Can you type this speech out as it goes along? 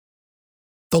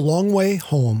The Long Way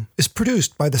Home is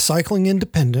produced by the Cycling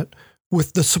Independent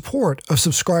with the support of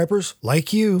subscribers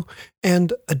like you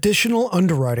and additional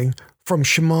underwriting from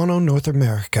Shimano North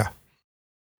America.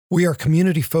 We are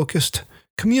community-focused,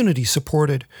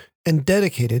 community-supported, and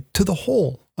dedicated to the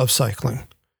whole of cycling.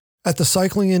 At the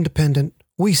Cycling Independent,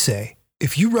 we say,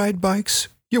 if you ride bikes,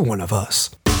 you're one of us.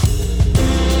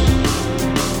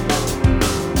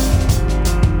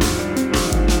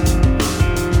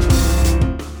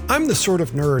 I'm the sort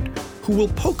of nerd who will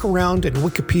poke around in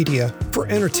Wikipedia for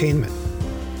entertainment.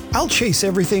 I'll chase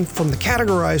everything from the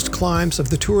categorized climbs of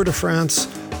the Tour de France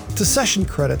to session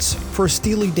credits for a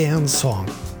Steely Dan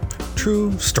song.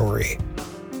 True story.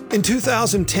 In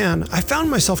 2010, I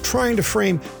found myself trying to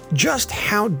frame just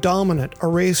how dominant a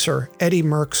racer Eddy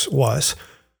Merckx was.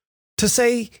 To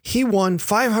say he won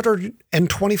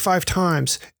 525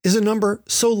 times is a number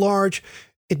so large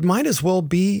it might as well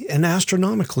be an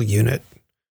astronomical unit.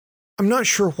 I'm not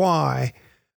sure why,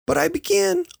 but I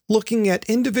began looking at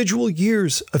individual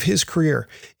years of his career,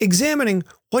 examining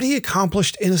what he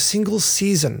accomplished in a single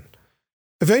season.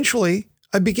 Eventually,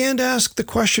 I began to ask the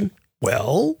question,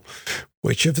 well,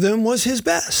 which of them was his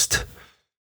best?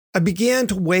 I began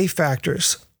to weigh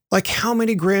factors, like how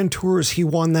many Grand Tours he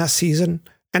won that season,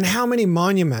 and how many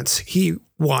monuments he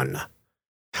won,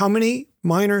 how many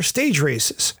minor stage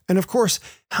races, and of course,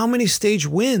 how many stage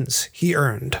wins he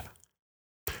earned.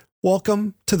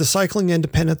 Welcome to the Cycling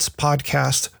Independence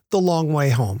podcast, The Long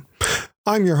Way Home.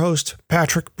 I'm your host,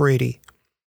 Patrick Brady.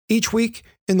 Each week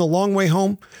in The Long Way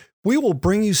Home, we will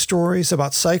bring you stories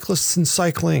about cyclists and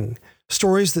cycling,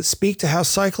 stories that speak to how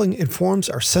cycling informs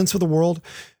our sense of the world,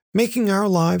 making our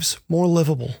lives more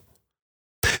livable.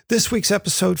 This week's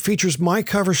episode features my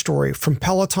cover story from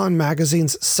Peloton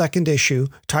magazine's second issue,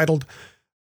 titled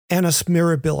Annus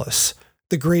Mirabilis,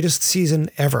 the greatest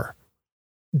season ever.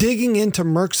 Digging into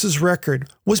Merckx's record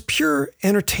was pure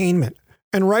entertainment,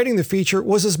 and writing the feature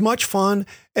was as much fun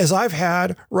as I've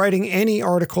had writing any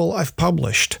article I've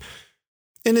published.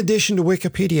 In addition to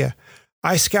Wikipedia,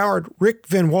 I scoured Rick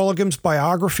Van Walligem's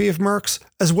biography of Merckx,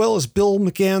 as well as Bill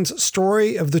McGann's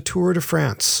story of the Tour de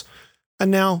France.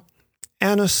 And now,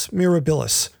 Annus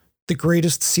Mirabilis, the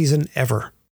greatest season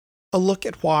ever. A look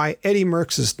at why Eddy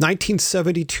Merckx's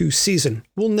 1972 season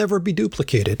will never be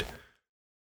duplicated.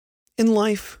 In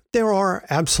life, there are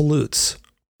absolutes.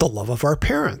 The love of our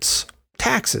parents,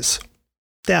 taxes,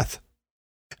 death,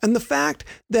 and the fact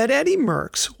that Eddy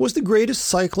Merckx was the greatest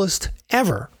cyclist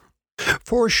ever.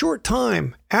 For a short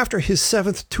time after his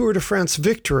 7th Tour de France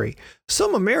victory,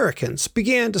 some Americans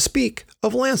began to speak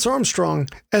of Lance Armstrong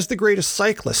as the greatest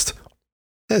cyclist.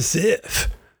 As if.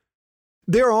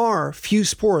 There are few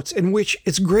sports in which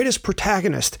its greatest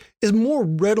protagonist is more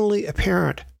readily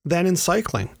apparent than in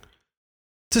cycling.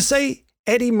 To say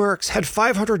Eddy Merckx had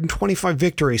 525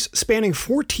 victories spanning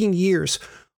 14 years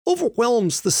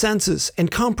overwhelms the senses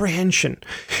and comprehension.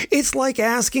 It's like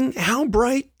asking how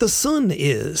bright the sun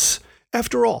is.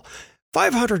 After all,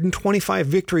 525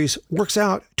 victories works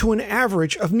out to an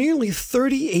average of nearly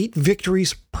 38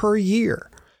 victories per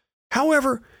year.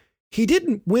 However, he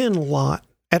didn't win a lot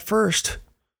at first,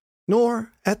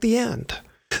 nor at the end.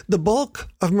 The bulk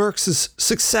of Merckx's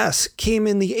success came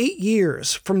in the 8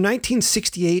 years from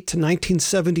 1968 to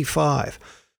 1975.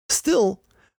 Still,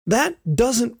 that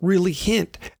doesn't really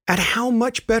hint at how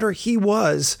much better he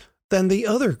was than the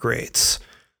other greats.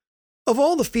 Of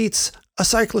all the feats a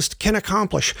cyclist can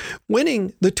accomplish,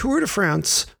 winning the Tour de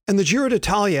France and the Giro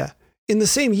d'Italia in the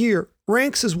same year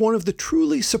ranks as one of the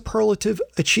truly superlative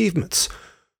achievements.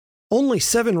 Only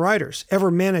 7 riders ever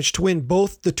managed to win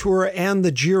both the Tour and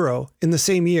the Giro in the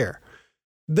same year.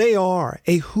 They are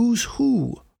a who's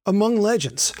who among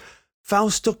legends: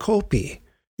 Fausto Coppi,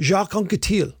 Jacques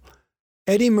Anquetil,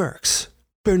 Eddy Merckx,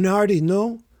 Bernard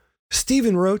Hinault,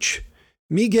 Stephen Roche,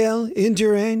 Miguel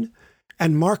Indurain,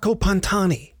 and Marco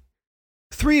Pantani.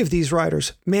 3 of these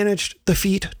riders managed the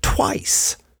feat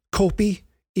twice: Coppi,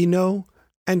 Hinault,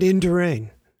 and Indurain.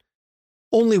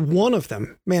 Only one of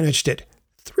them managed it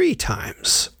 3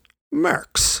 times: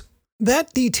 Merckx.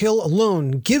 That detail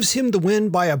alone gives him the win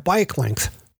by a bike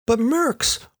length. But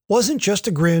Merckx wasn't just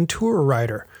a Grand Tour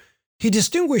rider. He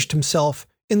distinguished himself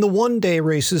in the one-day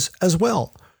races as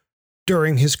well.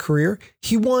 During his career,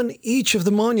 he won each of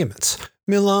the monuments: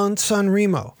 Milan-San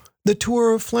Remo, the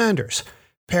Tour of Flanders,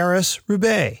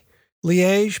 Paris-Roubaix,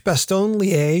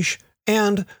 Liège-Bastogne-Liège,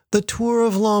 and the Tour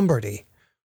of Lombardy.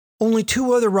 Only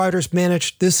 2 other riders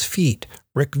managed this feat: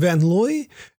 Rick Van Looy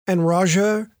and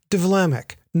Roger de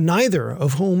Vlaeminck, neither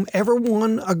of whom ever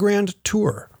won a Grand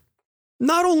Tour.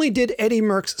 Not only did Eddy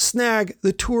Merckx snag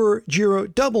the Tour Giro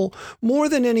double more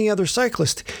than any other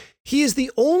cyclist, He is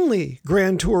the only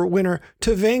Grand Tour winner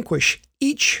to vanquish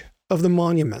each of the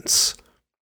monuments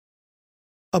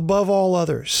above all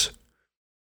others.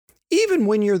 Even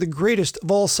when you're the greatest of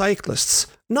all cyclists,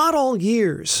 not all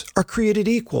years are created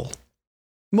equal.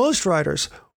 Most riders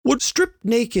would strip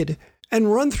naked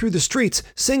and run through the streets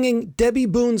singing Debbie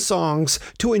Boone songs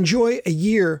to enjoy a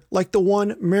year like the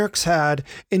one Merckx had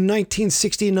in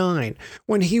 1969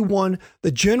 when he won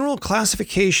the general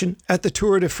classification at the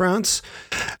Tour de France,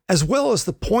 as well as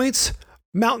the points,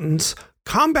 mountains,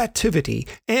 combativity,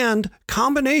 and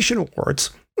combination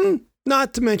awards,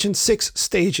 not to mention 6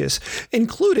 stages,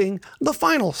 including the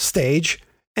final stage,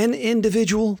 an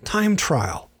individual time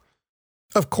trial.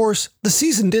 Of course, the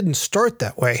season didn't start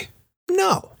that way.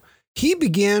 No. He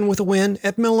began with a win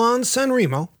at Milan-San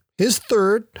Remo, his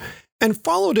third, and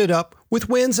followed it up with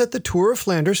wins at the Tour of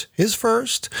Flanders, his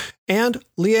first, and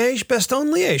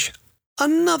Liège-Bastogne-Liège,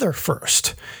 another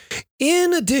first.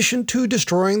 In addition to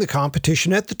destroying the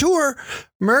competition at the Tour,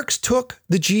 Merckx took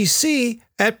the GC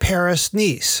at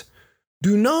Paris-Nice.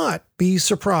 Do not be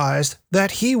surprised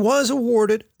that he was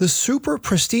awarded the super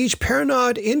prestige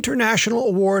Pernod International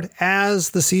Award as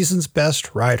the season's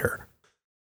best rider.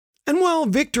 And while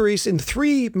victories in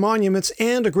 3 monuments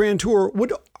and a Grand Tour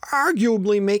would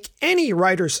arguably make any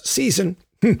rider's season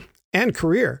and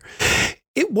career,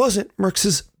 it wasn't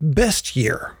Merckx's best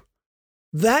year.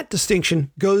 That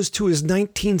distinction goes to his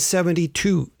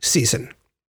 1972 season.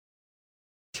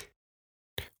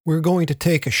 We're going to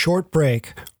take a short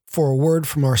break for a word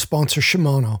from our sponsor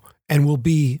Shimano, and we'll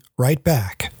be right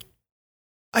back.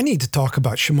 I need to talk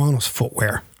about Shimano's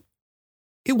footwear.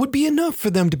 It would be enough for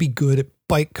them to be good at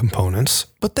bike components,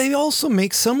 but they also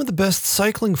make some of the best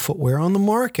cycling footwear on the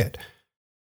market.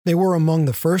 They were among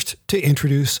the first to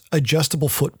introduce adjustable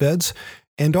footbeds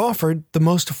and offered the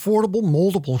most affordable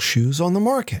moldable shoes on the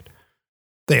market.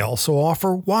 They also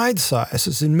offer wide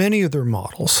sizes in many of their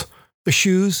models. The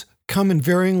shoes come in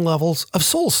varying levels of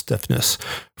sole stiffness,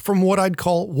 from what I'd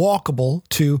call walkable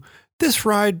to this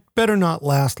ride better not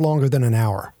last longer than an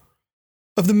hour.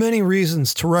 Of the many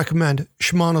reasons to recommend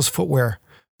Shimano's footwear,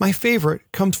 my favorite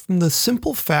comes from the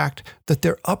simple fact that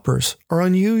their uppers are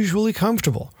unusually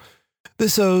comfortable.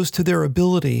 This owes to their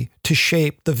ability to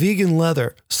shape the vegan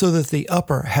leather so that the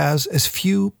upper has as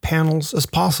few panels as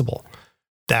possible.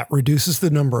 That reduces the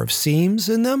number of seams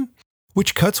in them,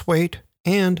 which cuts weight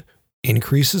and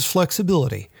increases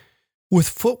flexibility. With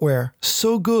footwear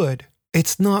so good,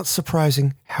 it's not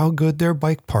surprising how good their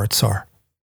bike parts are.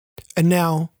 And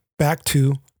now, back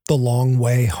to the long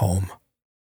way home.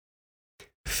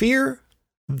 Fear,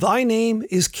 thy name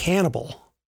is cannibal.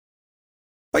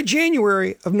 By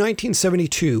January of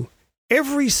 1972,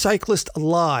 every cyclist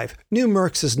alive knew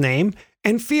Merckx's name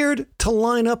and feared to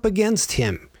line up against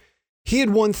him. He had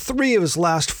won 3 of his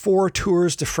last 4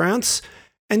 Tours de France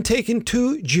and taken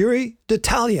 2 Giri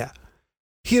d'Italia.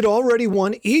 He had already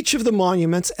won each of the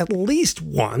monuments at least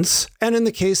once, and in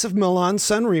the case of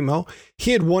Milan-San Remo,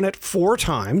 he had won it 4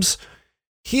 times.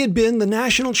 He had been the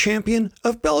national champion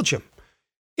of Belgium.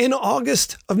 In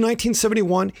August of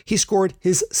 1971, he scored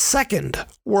his 2nd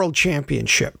world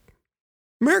championship.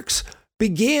 Merckx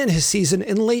began his season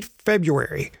in late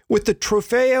February with the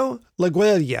Trofeo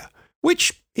Laigueglia,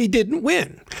 which he didn't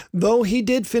win, though he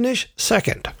did finish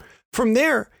 2nd. From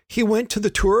there, he went to the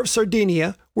Tour of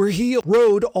Sardinia, where he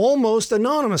rode almost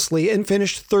anonymously and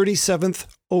finished 37th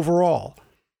overall.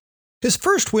 His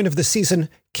first win of the season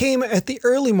came at the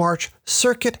early March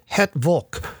Circuit Het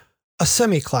Volk, a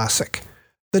semi-classic.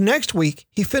 The next week,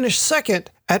 he finished 2nd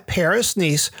at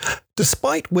Paris-Nice,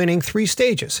 despite winning 3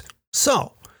 stages.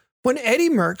 So, when Eddy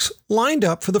Merckx lined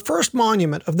up for the first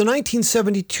monument of the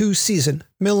 1972 season,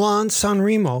 Milan-San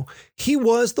Remo, he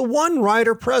was the one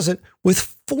rider present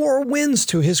with 4 wins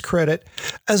to his credit,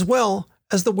 as well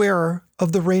as the wearer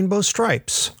of the rainbow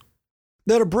stripes.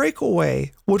 That a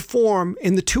breakaway would form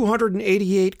in the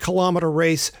 288-kilometer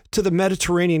race to the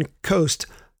Mediterranean coast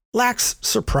lacks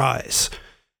surprise.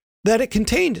 That it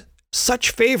contained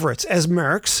such favorites as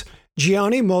Merckx,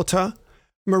 Gianni Motta,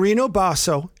 Marino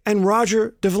Basso, and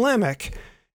Roger de Vlaeminck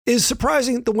is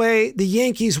surprising the way the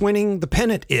Yankees winning the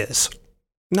pennant is.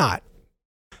 Not.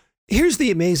 Here's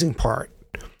the amazing part.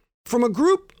 From a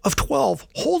group of 12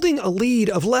 holding a lead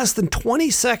of less than 20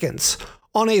 seconds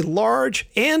on a large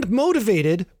and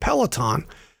motivated peloton,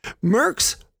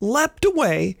 Merckx leapt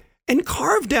away and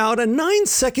carved out a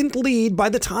 9-second lead by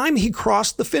the time he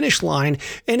crossed the finish line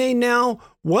in a now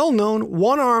well-known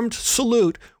one-armed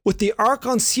salute with the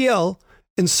arc-en-ciel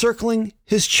encircling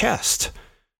his chest.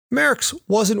 Merckx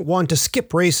wasn't one to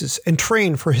skip races and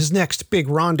train for his next big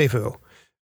rendezvous.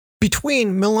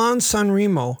 Between Milan-San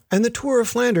Remo and the Tour of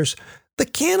Flanders, The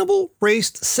cannibal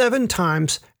raced 7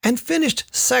 times and finished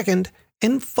second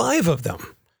in 5 of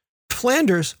them.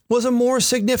 Flanders was a more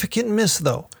significant miss,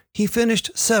 though. He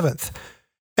finished 7th.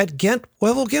 At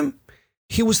Ghent-Wevelgem,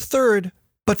 he was 3rd,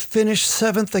 but finished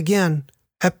 7th again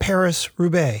at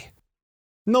Paris-Roubaix.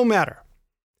 No matter.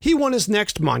 He won his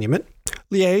next monument,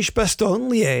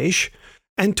 Liège-Bastogne-Liège,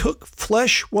 and took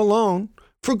Flèche Wallonne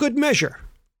for good measure.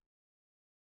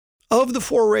 Of the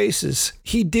 4 races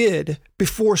he did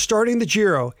before starting the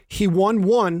Giro, he won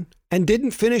 1 and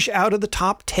didn't finish out of the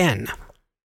top 10.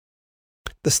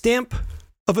 The stamp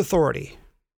of authority.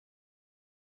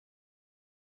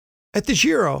 At the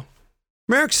Giro,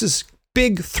 Merckx's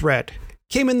big threat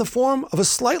came in the form of a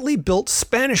slightly built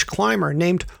Spanish climber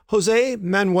named José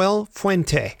Manuel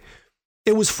Fuente.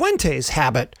 It was Fuente's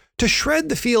habit to shred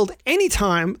the field any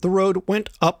time the road went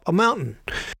up a mountain.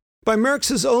 By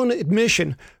Merckx's own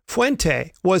admission,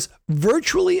 Fuente was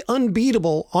virtually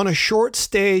unbeatable on a short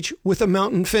stage with a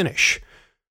mountain finish.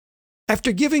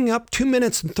 After giving up 2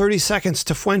 minutes and 30 seconds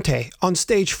to Fuente on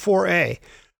stage 4A,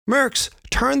 Merckx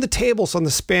turned the tables on the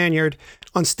Spaniard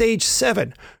on stage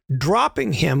 7,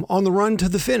 dropping him on the run to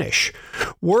the finish.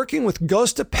 Working with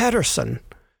Gösta Pettersson,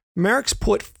 Merckx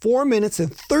put 4 minutes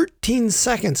and 13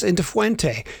 seconds into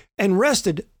Fuente and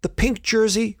wrested the pink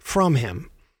jersey from him.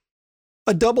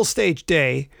 A double-stage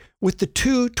day with the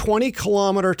 2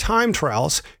 20-kilometer time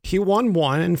trials, he won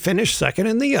one and finished second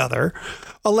in the other,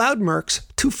 allowed Merckx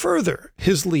to further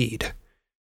his lead.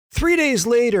 3 days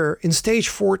later, in stage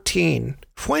 14,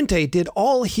 Fuente did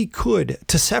all he could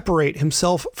to separate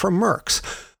himself from Merckx,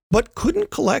 but couldn't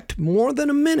collect more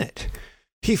than a minute.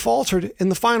 He faltered in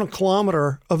the final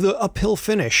kilometer of the uphill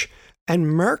finish, and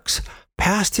Merckx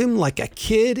passed him like a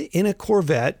kid in a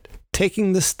Corvette,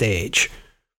 taking the stage.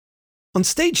 On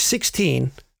stage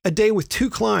 16, a day with 2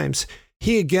 climbs,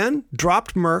 he again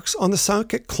dropped Merckx on the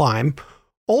second climb,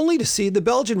 only to see the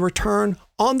Belgian return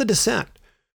on the descent,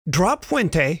 drop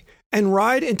Fuente, and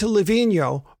ride into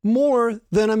Livigno more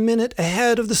than a minute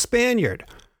ahead of the Spaniard.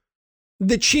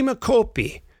 The Cima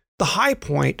Coppi, the high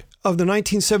point of the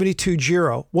 1972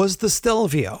 Giro, was the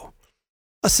Stelvio.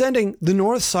 Ascending the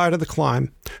north side of the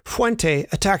climb, Fuente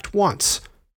attacked once,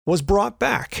 was brought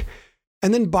back,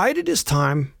 and then bided his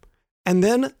time, and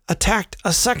then attacked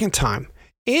a second time,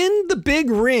 in the big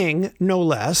ring, no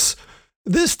less,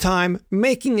 this time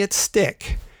making it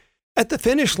stick. At the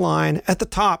finish line, at the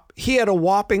top, he had a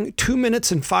whopping 2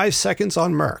 minutes and 5 seconds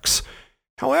on Merckx.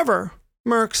 However,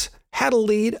 Merckx had a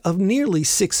lead of nearly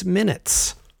 6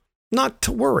 minutes. Not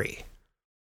to worry.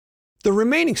 The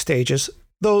remaining stages,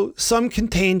 though some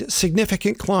contained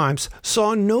significant climbs,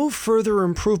 saw no further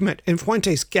improvement in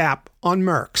Fuente's gap on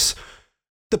Merckx.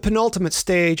 The penultimate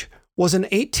stage was an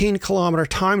 18-kilometer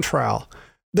time trial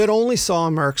that only saw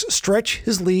Merckx stretch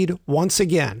his lead once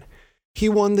again. He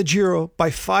won the Giro by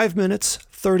 5 minutes,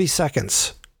 30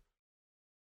 seconds.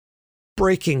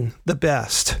 Breaking the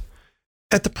best.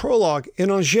 At the prologue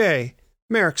in Angers,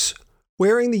 Merckx,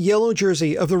 wearing the yellow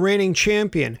jersey of the reigning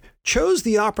champion, chose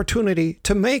the opportunity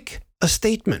to make a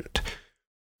statement.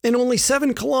 In only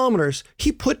 7 kilometers,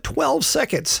 he put 12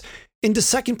 seconds into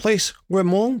second place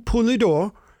Raymond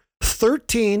Poulidor,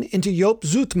 13 into Joop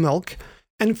Zoetemelk,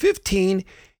 and 15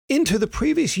 into the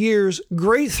previous year's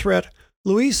great threat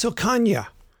Luis Ocaña.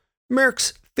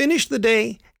 Merckx finished the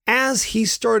day as he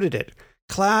started it,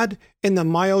 clad in the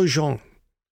maillot jaune.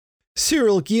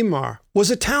 Cyril Guimard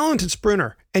was a talented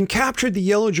sprinter and captured the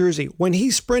yellow jersey when he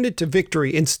sprinted to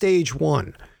victory in Stage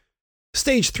 1.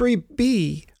 Stage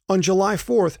 3B on July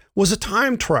 4th was a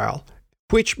time trial,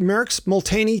 which Merckx's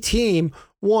Molteni team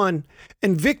won,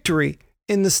 and victory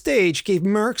in the stage gave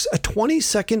Merckx a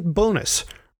 20-second bonus,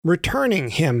 returning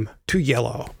him to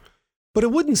yellow. But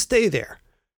it wouldn't stay there.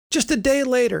 Just a day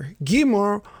later,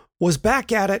 Guimard was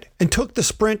back at it and took the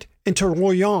sprint into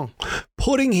Royan,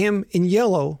 putting him in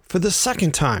yellow for the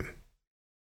second time.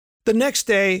 The next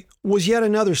day was yet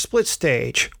another split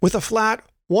stage, with a flat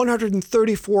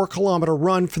 134-kilometer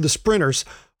run for the sprinters,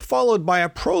 followed by a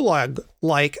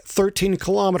prologue-like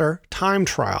 13-kilometer time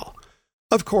trial.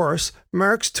 Of course,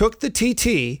 Merckx took the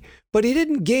TT, but he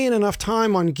didn't gain enough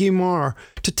time on Guimard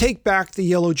to take back the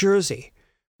yellow jersey.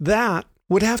 That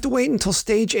would have to wait until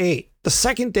Stage 8, the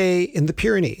second day in the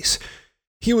Pyrenees.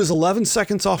 He was 11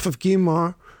 seconds off of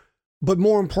Guimard, but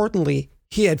more importantly,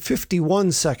 he had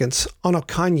 51 seconds on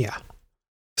Ocaña.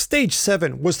 Stage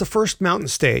 7 was the first mountain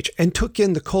stage and took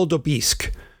in the Col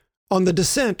d'Aubisque. On the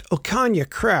descent, Ocaña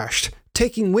crashed,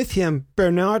 taking with him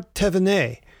Bernard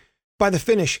Thévenet. By the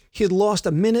finish, he had lost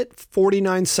 1 minute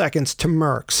 49 seconds to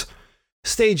Merckx.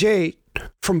 Stage 8,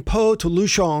 from Pau to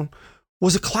Luchon,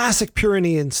 was a classic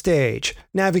Pyrenean stage,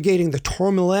 navigating the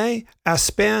Tourmalet,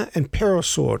 Aspin, and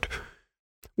Perosord.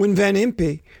 When Van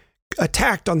Impe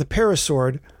attacked on the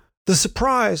Perosord, the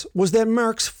surprise was that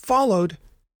Merckx followed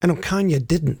and Ocaña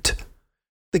didn't.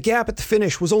 The gap at the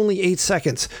finish was only 8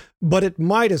 seconds, but it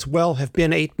might as well have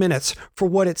been 8 minutes for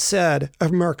what it said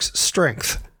of Merckx's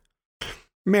strength.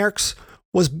 Merckx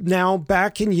was now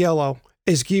back in yellow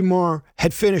as Guimard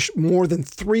had finished more than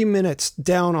 3 minutes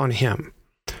down on him.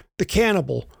 The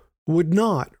cannibal would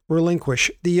not relinquish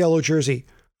the yellow jersey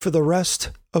for the rest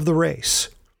of the race.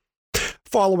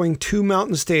 Following 2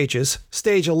 mountain stages,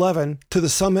 Stage 11 to the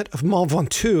summit of Mont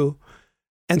Ventoux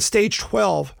and Stage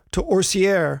 12 to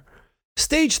Orsières,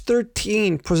 Stage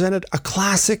 13 presented a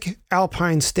classic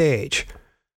alpine stage.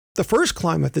 The first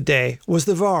climb of the day was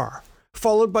the Var,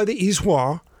 followed by the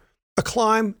Izoard, a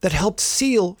climb that helped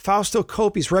seal Fausto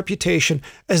Coppi's reputation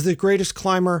as the greatest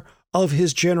climber of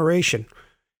his generation.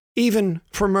 Even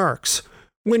for Merckx,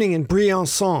 winning in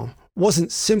Briançon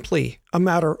wasn't simply a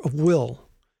matter of will.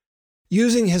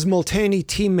 Using his Molteni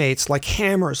teammates like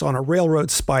hammers on a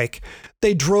railroad spike,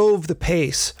 they drove the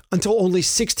pace until only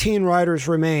 16 riders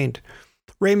remained.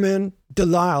 Raymond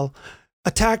Delisle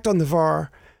attacked on the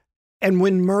Var, and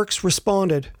when Merckx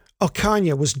responded,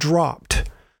 Ocaña was dropped.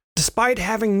 Despite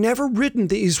having never ridden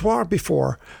the Izoard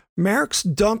before, Merckx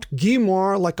dumped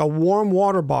Guimard like a warm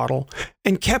water bottle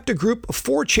and kept a group of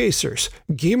 4 chasers,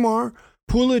 Guimard,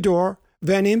 Poulidor,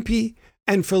 Van Impe,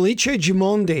 and Felice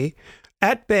Gimondi,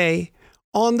 at bay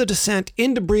on the descent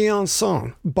into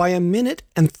Briançon by 1 minute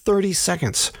and 30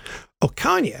 seconds.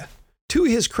 Ocaña, to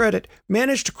his credit,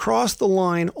 managed to cross the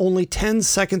line only 10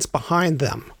 seconds behind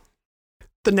them.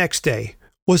 The next day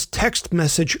was text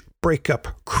message breakup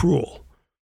cruel.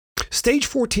 Stage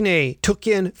 14A took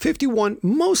in 51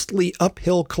 mostly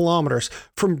uphill kilometers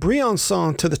from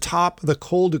Briançon to the top of the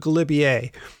Col du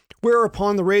Galibier,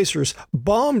 whereupon the racers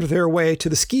bombed their way to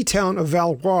the ski town of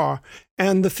Valois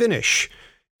and the finish.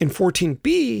 In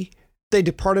 14B, they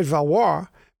departed Valois,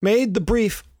 made the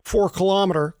brief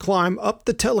 4-kilometer climb up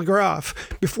the Telegraphe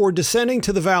before descending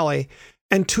to the valley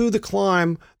and to the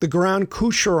climb the Grand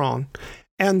Coucheron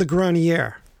and the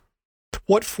Granier.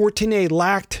 What 14A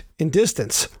lacked in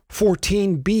distance,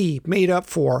 14B made up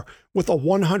for with a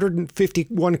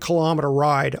 151-kilometer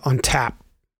ride on tap.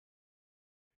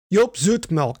 Joop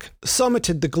Zoetemelk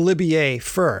summited the Galibier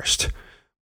first,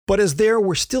 but as there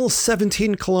were still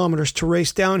 17 kilometers to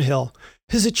race downhill,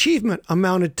 his achievement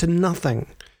amounted to nothing.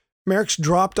 Merckx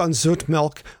dropped on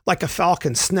Zoetemelk like a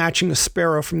falcon snatching a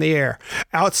sparrow from the air,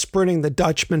 out-sprinting the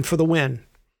Dutchman for the win.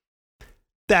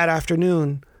 That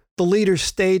afternoon, the leaders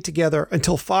stayed together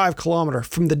until 5 kilometers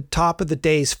from the top of the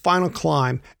day's final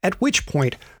climb, at which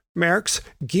point Merckx,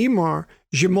 Guimard,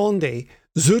 Gimondi,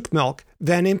 Zoetemelk,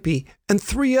 Van Impe, and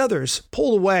 3 others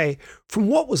pulled away from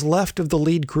what was left of the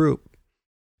lead group.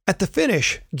 At the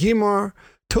finish, Guimard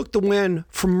took the win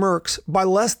from Merckx by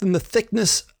less than the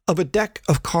thickness of a deck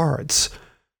of cards.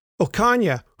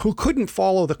 Ocaña, who couldn't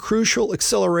follow the crucial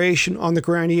acceleration on the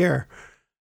Granier,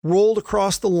 rolled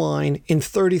across the line in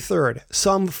 33rd,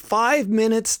 some 5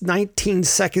 minutes 19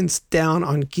 seconds down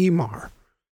on Guimard.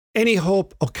 Any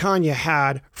hope Ocaña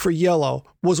had for yellow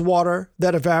was water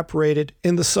that evaporated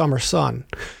in the summer sun.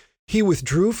 He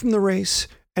withdrew from the race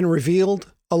and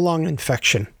revealed a lung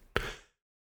infection.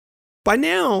 By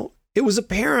now, it was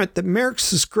apparent that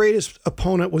Merckx's greatest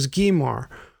opponent was Guimard,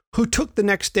 who took the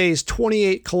next day's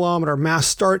 28-kilometer mass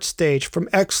start stage from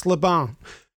Aix-les-Bains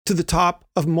to the top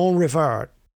of Mont-Rivard.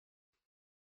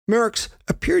 Merckx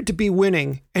appeared to be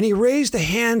winning, and he raised a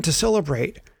hand to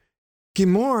celebrate.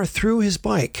 Guimard threw his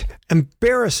bike,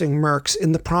 embarrassing Merckx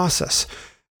in the process,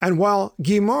 and while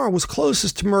Guimard was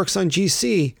closest to Merckx on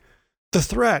GC, the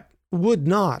threat would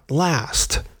not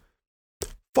last.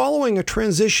 Following a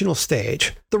transitional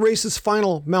stage, the race's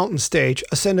final mountain stage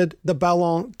ascended the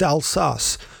Ballon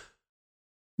d'Alsace.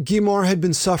 Guimard had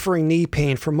been suffering knee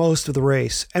pain for most of the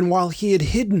race, and while he had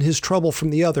hidden his trouble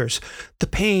from the others, the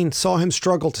pain saw him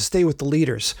struggle to stay with the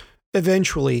leaders,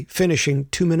 eventually finishing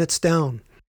 2 minutes down.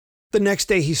 The next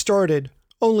day he started,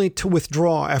 only to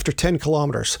withdraw after 10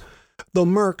 kilometers. Though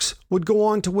Merckx would go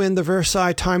on to win the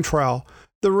Versailles time trial,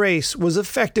 the race was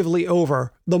effectively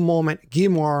over the moment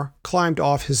Guimard climbed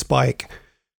off his bike.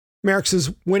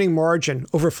 Merckx's winning margin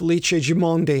over Felice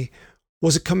Gimondi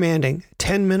was a commanding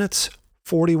 10 minutes,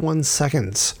 41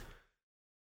 seconds.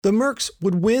 Though Merckx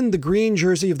would win the green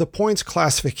jersey of the points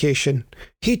classification,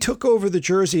 he took over the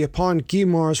jersey upon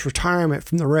Guimard's retirement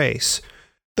from the race.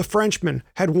 The Frenchman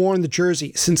had worn the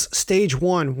jersey since stage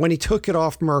 1 when he took it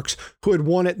off Merckx, who had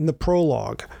won it in the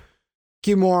prologue.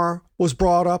 Guimard was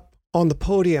brought up on the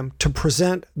podium to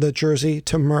present the jersey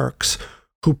to Merckx,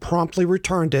 who promptly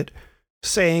returned it,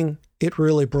 saying it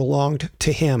really belonged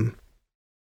to him.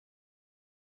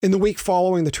 In the week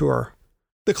following the tour,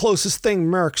 the closest thing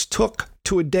Merckx took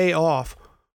to a day off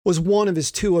was one of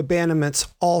his 2 abandonments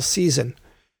all season.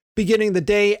 Beginning the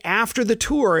day after the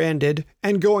tour ended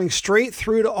and going straight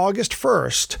through to August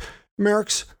 1st,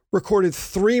 Merckx recorded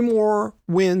 3 more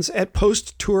wins at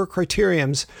post-tour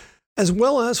criteriums, as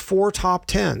well as 4 top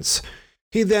 10s.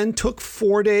 He then took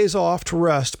 4 days off to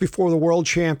rest before the World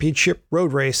Championship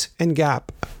road race in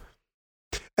Gap.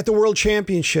 At the World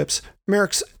Championships,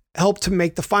 Merckx helped to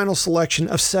make the final selection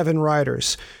of 7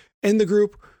 riders. In the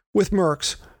group with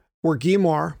Merckx were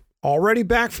Guimard, already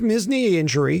back from his knee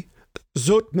injury,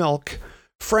 Zoetmelk,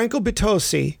 Franco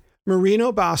Bitosi,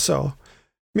 Marino Basso,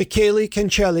 Michele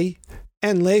Cancelli,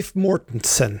 and Leif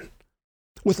Mortensen.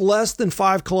 With less than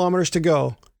 5 kilometers to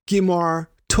go, Guimard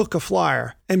took a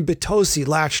flyer and Bitosi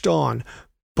latched on,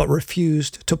 but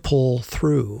refused to pull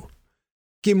through.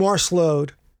 Guimard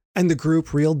slowed, and the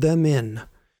group reeled them in.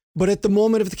 But at the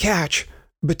moment of the catch,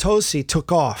 Bitosi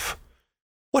took off.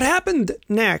 What happened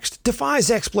next defies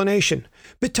explanation.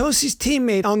 Bitosi's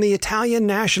teammate on the Italian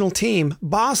national team,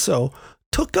 Basso,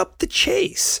 took up the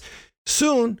chase.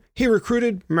 Soon, he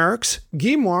recruited Merckx,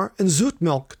 Guimard, and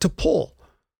Zoetmelk to pull.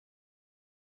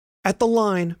 At the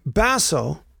line,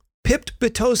 Basso pipped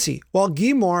Bitosi while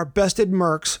Guimard bested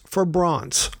Merckx for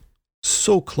bronze.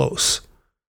 So close.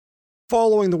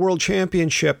 Following the World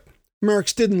Championship,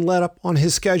 Merckx didn't let up on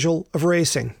his schedule of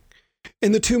racing.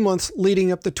 In the 2 months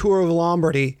leading up the Tour of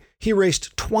Lombardy, he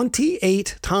raced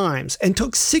 28 times and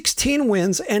took 16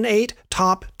 wins and 8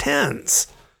 top 10s.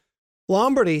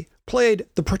 Lombardy played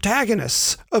the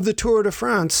protagonists of the Tour de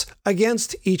France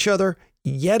against each other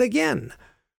yet again.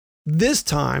 This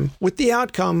time with the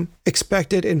outcome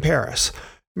expected in Paris.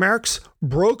 Merckx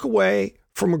broke away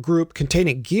from a group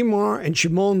containing Guimard and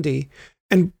Gimondi,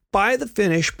 and by the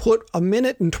finish put 1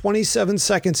 minute and 27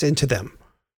 seconds into them.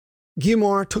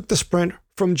 Guimard took the sprint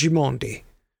from Gimondi.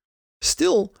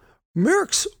 Still,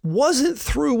 Merckx wasn't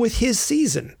through with his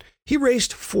season. He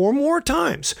raced 4 more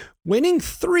times, winning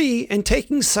 3 and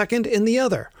taking second in the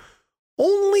other.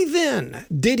 Only then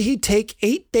did he take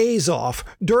 8 days off,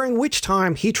 during which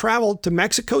time he traveled to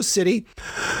Mexico City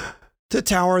to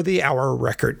tower the hour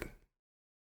record.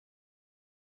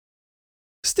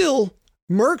 Still,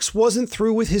 Merckx wasn't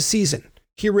through with his season.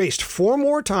 He raced 4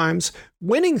 more times,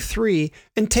 winning 3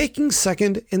 and taking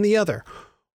second in the other.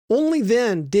 Only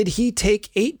then did he take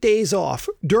 8 days off,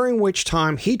 during which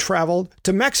time he traveled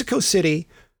to Mexico City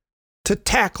to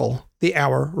tackle the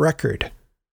hour record.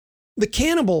 The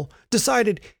cannibal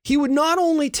decided he would not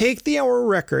only take the hour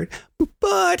record,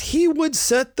 but he would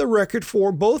set the record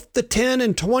for both the 10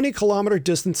 and 20 kilometer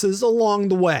distances along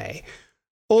the way.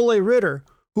 Ole Ritter,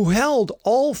 who held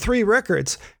all 3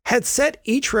 records, had set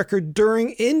each record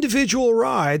during individual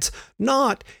rides,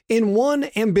 not in one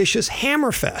ambitious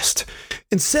hammerfest.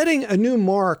 In setting a new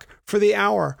mark for the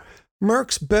hour,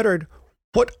 Merckx bettered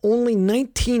what only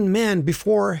 19 men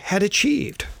before had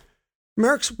achieved.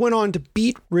 Merckx went on to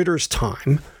beat Ritter's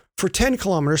time for 10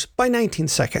 kilometers by 19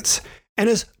 seconds and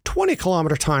his 20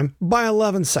 kilometer time by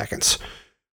 11 seconds.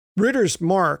 Ritter's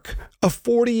mark of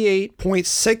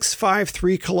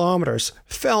 48.653 kilometers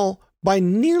fell by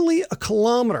nearly a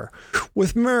kilometer,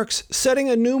 with Merckx setting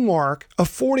a new mark of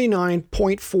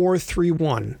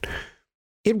 49.431.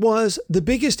 It was the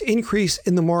biggest increase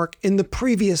in the mark in the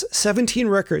previous 17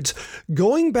 records,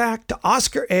 going back to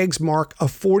Oscar Egg's mark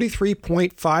of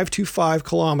 43.525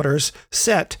 kilometers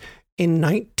set in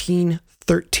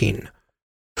 1913.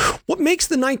 What makes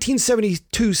the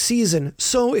 1972 season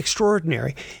so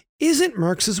extraordinary isn't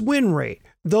Merckx's win rate,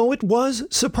 though it was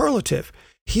superlative.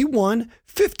 He won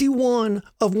 51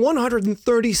 of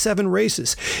 137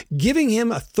 races, giving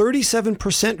him a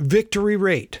 37% victory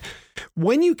rate.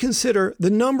 When you consider the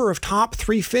number of top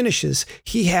 3 finishes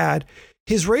he had,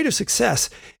 his rate of success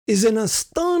is an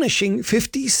astonishing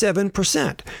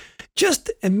 57%. Just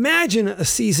imagine a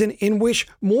season in which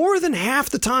more than half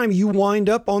the time you wind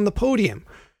up on the podium.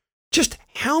 Just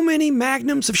how many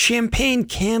magnums of champagne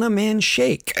can a man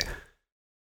shake?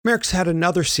 Merckx had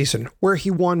another season where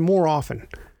he won more often,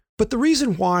 but the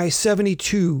reason why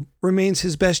 72 remains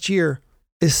his best year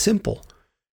is simple.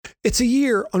 It's a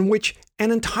year on which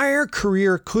an entire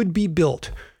career could be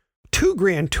built. 2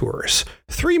 Grand Tours,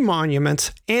 3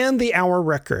 monuments, and the hour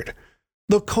record.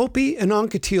 Though Coppi and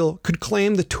Anquetil could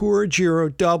claim the Tour Giro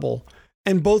double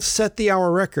and both set the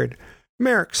hour record,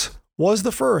 Merckx was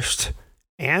the first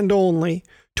and only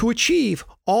to achieve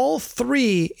all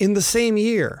 3 in the same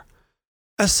year.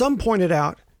 As some pointed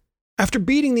out, after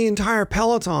beating the entire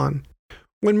peloton,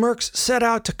 When Merckx set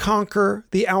out to conquer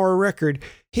the hour record,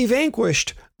 he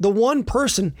vanquished the one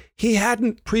person he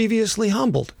hadn't previously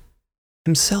humbled,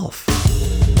 himself.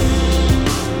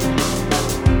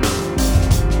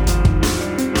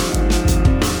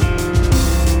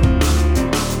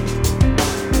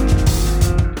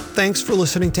 Thanks for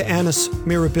listening to Annus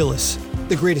Mirabilis,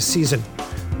 The Greatest Season.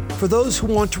 For those who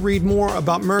want to read more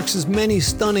about Merckx's many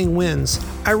stunning wins,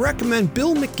 I recommend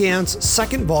Bill McGann's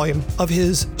second volume of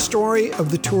his Story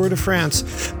of the Tour de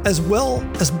France, as well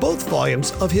as both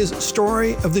volumes of his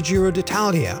Story of the Giro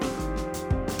d'Italia.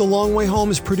 The Long Way Home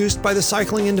is produced by the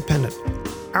Cycling Independent.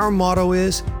 Our motto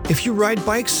is, if you ride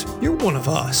bikes, you're one of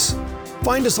us.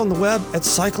 Find us on the web at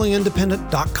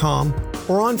cyclingindependent.com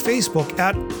or on Facebook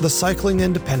at The Cycling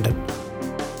Independent.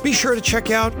 Be sure to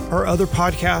check out our other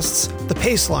podcasts, The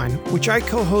Paceline, which I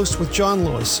co-host with John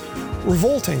Lewis,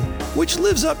 Revolting, which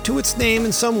lives up to its name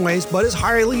in some ways but is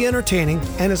highly entertaining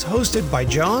and is hosted by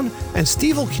John and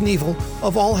Stevel Knievel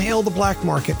of All Hail the Black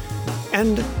Market,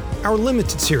 and our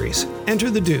limited series,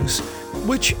 Enter the Deuce,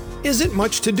 which isn't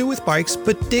much to do with bikes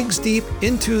but digs deep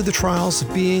into the trials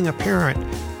of being a parent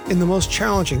in the most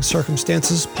challenging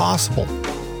circumstances possible.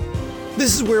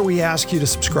 This is where we ask you to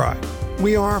subscribe.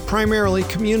 We are primarily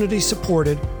community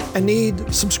supported and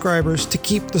need subscribers to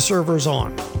keep the servers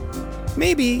on.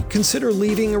 Maybe consider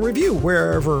leaving a review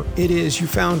wherever it is you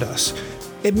found us.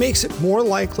 It makes it more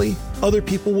likely other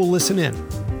people will listen in.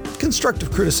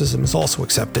 Constructive criticism is also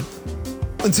accepted.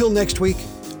 Until next week,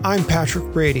 I'm Patrick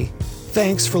Brady.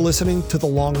 Thanks for listening to The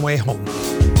Long Way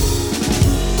Home.